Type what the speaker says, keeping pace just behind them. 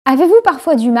Avez-vous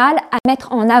parfois du mal à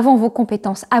mettre en avant vos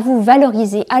compétences, à vous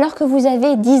valoriser, alors que vous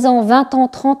avez 10 ans, 20 ans,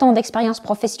 30 ans d'expérience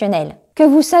professionnelle? Que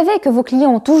vous savez que vos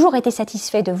clients ont toujours été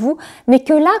satisfaits de vous, mais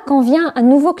que là, quand vient un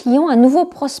nouveau client, un nouveau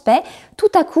prospect, tout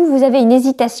à coup, vous avez une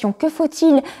hésitation. Que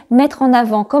faut-il mettre en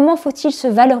avant? Comment faut-il se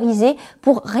valoriser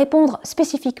pour répondre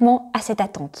spécifiquement à cette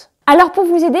attente? Alors pour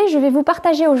vous aider, je vais vous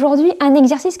partager aujourd'hui un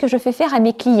exercice que je fais faire à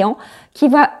mes clients qui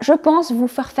va, je pense, vous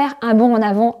faire un bond en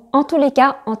avant, en tous les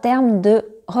cas en termes de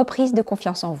reprise de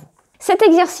confiance en vous. Cet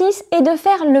exercice est de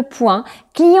faire le point,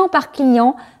 client par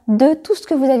client, de tout ce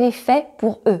que vous avez fait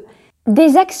pour eux.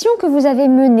 Des actions que vous avez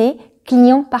menées,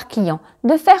 client par client.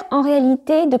 De faire en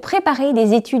réalité, de préparer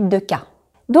des études de cas.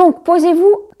 Donc,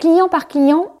 posez-vous, client par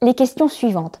client, les questions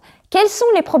suivantes. Quelles sont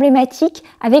les problématiques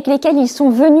avec lesquelles ils sont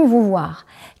venus vous voir?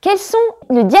 Quels sont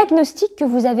le diagnostic que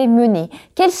vous avez mené?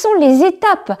 Quelles sont les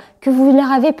étapes que vous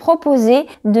leur avez proposé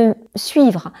de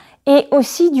suivre? Et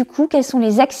aussi, du coup, quelles sont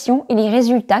les actions et les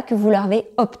résultats que vous leur avez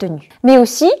obtenus? Mais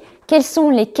aussi, quelles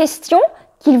sont les questions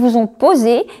qu'ils vous ont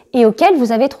posées et auxquelles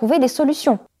vous avez trouvé des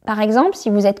solutions? Par exemple,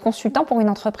 si vous êtes consultant pour une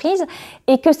entreprise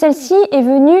et que celle-ci est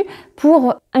venue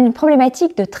pour une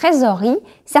problématique de trésorerie,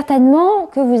 certainement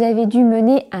que vous avez dû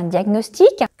mener un diagnostic,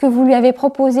 que vous lui avez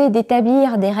proposé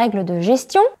d'établir des règles de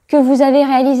gestion, que vous avez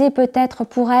réalisé peut-être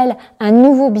pour elle un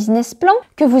nouveau business plan,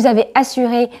 que vous avez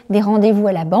assuré des rendez-vous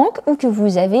à la banque ou que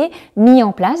vous avez mis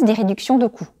en place des réductions de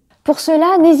coûts. Pour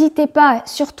cela, n'hésitez pas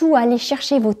surtout à aller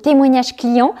chercher vos témoignages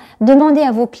clients, demandez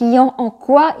à vos clients en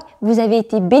quoi vous avez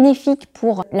été bénéfique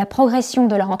pour la progression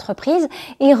de leur entreprise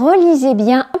et relisez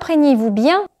bien, imprégnez-vous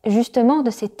bien justement de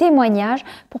ces témoignages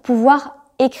pour pouvoir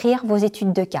écrire vos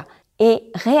études de cas et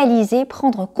réaliser,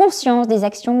 prendre conscience des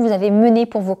actions que vous avez menées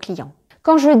pour vos clients.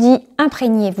 Quand je dis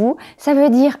imprégnez-vous, ça veut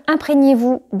dire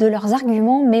imprégnez-vous de leurs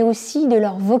arguments, mais aussi de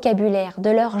leur vocabulaire, de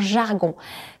leur jargon.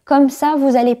 Comme ça,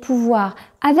 vous allez pouvoir,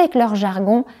 avec leur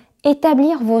jargon,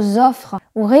 établir vos offres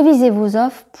ou réviser vos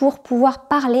offres pour pouvoir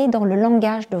parler dans le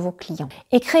langage de vos clients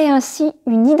et créer ainsi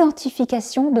une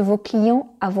identification de vos clients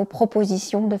à vos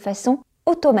propositions de façon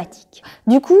automatique.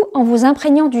 Du coup, en vous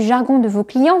imprégnant du jargon de vos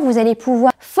clients, vous allez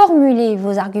pouvoir formuler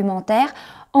vos argumentaires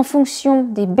en fonction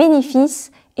des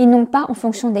bénéfices et non pas en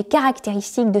fonction des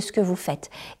caractéristiques de ce que vous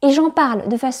faites. Et j'en parle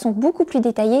de façon beaucoup plus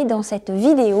détaillée dans cette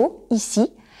vidéo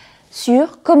ici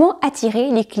sur comment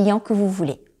attirer les clients que vous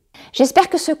voulez. J'espère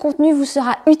que ce contenu vous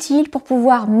sera utile pour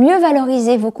pouvoir mieux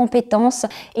valoriser vos compétences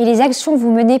et les actions que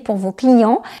vous menez pour vos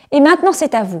clients. Et maintenant,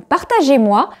 c'est à vous.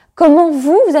 Partagez-moi comment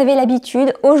vous avez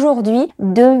l'habitude aujourd'hui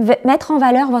de mettre en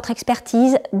valeur votre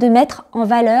expertise, de mettre en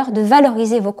valeur, de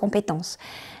valoriser vos compétences.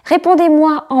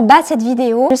 Répondez-moi en bas de cette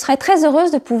vidéo. Je serai très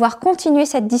heureuse de pouvoir continuer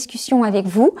cette discussion avec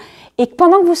vous. Et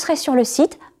pendant que vous serez sur le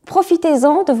site,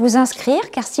 profitez-en de vous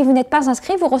inscrire, car si vous n'êtes pas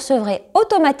inscrit, vous recevrez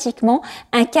automatiquement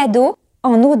un cadeau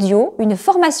en audio, une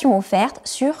formation offerte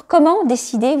sur comment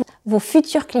décider vos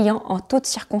futurs clients en toutes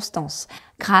circonstances,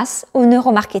 grâce au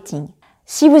neuromarketing.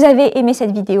 Si vous avez aimé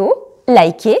cette vidéo,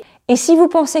 likez, et si vous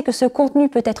pensez que ce contenu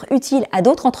peut être utile à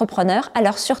d'autres entrepreneurs,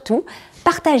 alors surtout,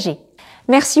 partagez.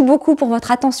 Merci beaucoup pour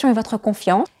votre attention et votre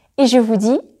confiance, et je vous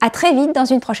dis à très vite dans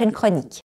une prochaine chronique.